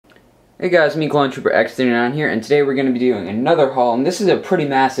Hey guys, me Clone Trooper X39 here, and today we're going to be doing another haul, and this is a pretty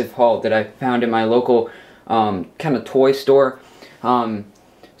massive haul that I found in my local kind of toy store.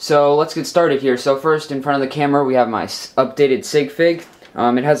 So let's get started here. So first, in front of the camera, we have my updated sig fig.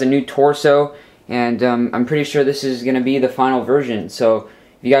 It has a new torso, and I'm pretty sure this is going to be the final version. So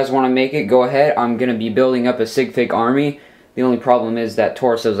if you guys want to make it, go ahead. I'm going to be building up a sig fig army. The only problem is that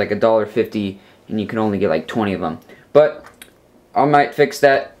torso is like $1.50, and you can only get like 20 of them. But I might fix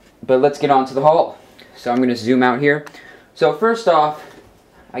that. But let's get on to the haul. So I'm going to zoom out here. So first off,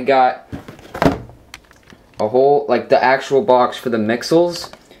 I got a whole, like the actual box for the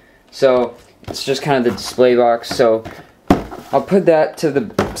Mixels. So it's just kind of the display box. So I'll put that to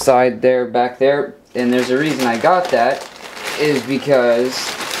the side there, back there. And there's a reason I got that, is because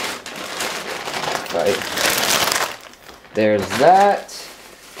there's that,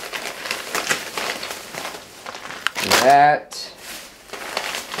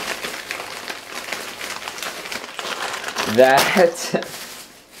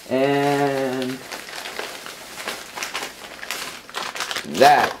 and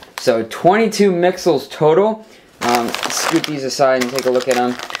that. So 22 Mixels total. Scoot these aside and take a look at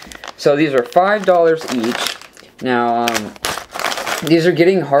them. So these are $5 each. Now these are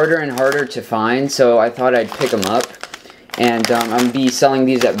getting harder and harder to find, so I thought I'd pick them up. And I'm going to be selling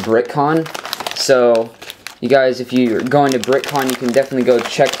these at BrickCon. So you guys, if you're going to BrickCon, you can definitely go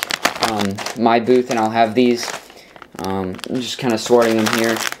check my booth, and I'll have these. I'm just kind of sorting them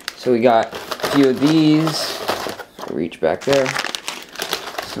here. So we got a few of these. I'll reach back there.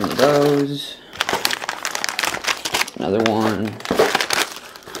 Some of those. Another one.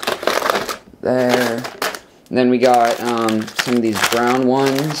 There. And then we got some of these brown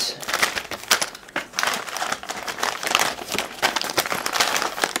ones.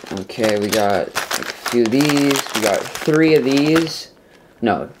 Okay, we got like a few of these. We got 3 of these.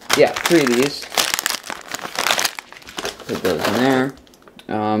 No, yeah, 3 of these. Put those in there.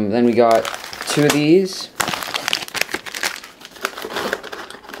 Then we got 2 of these.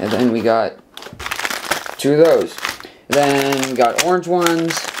 And then we got 2 of those. And then we got orange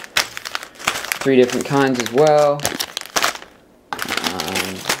ones. 3 different kinds as well.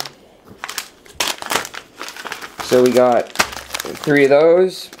 So we got 3 of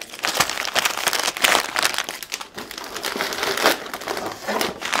those.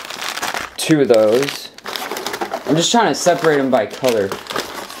 Two of those. I'm just trying to separate them by color.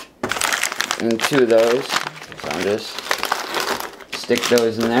 And 2 of those. So I'm just stick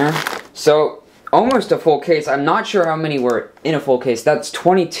those in there. So almost a full case. I'm not sure how many were in a full case. That's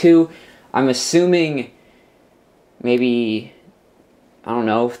 22. I'm assuming maybe, I don't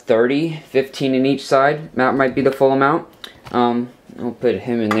know, 30, 15 in each side. That might be the full amount. I'll put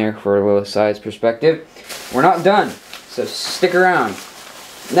him in there for a little size perspective. We're not done, so stick around.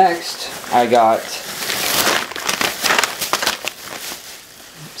 Next, I got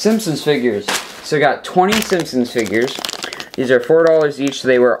Simpsons figures. So I got 20 Simpsons figures. These are $4 each.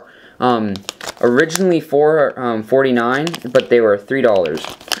 They were originally $4.49, but they were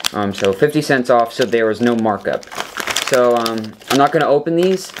 $3. So 50 cents off, so there was no markup. So I'm not going to open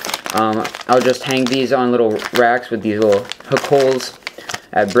these. I'll just hang these on little racks with these little hook holes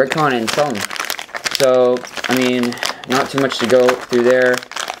at BrickCon and sell them. So, I mean, not too much to go through there.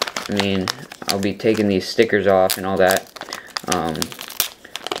 I mean, I'll be taking these stickers off and all that.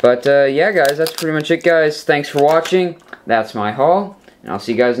 Yeah, guys, that's pretty much it, guys. Thanks for watching. That's my haul, and I'll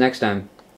see you guys next time.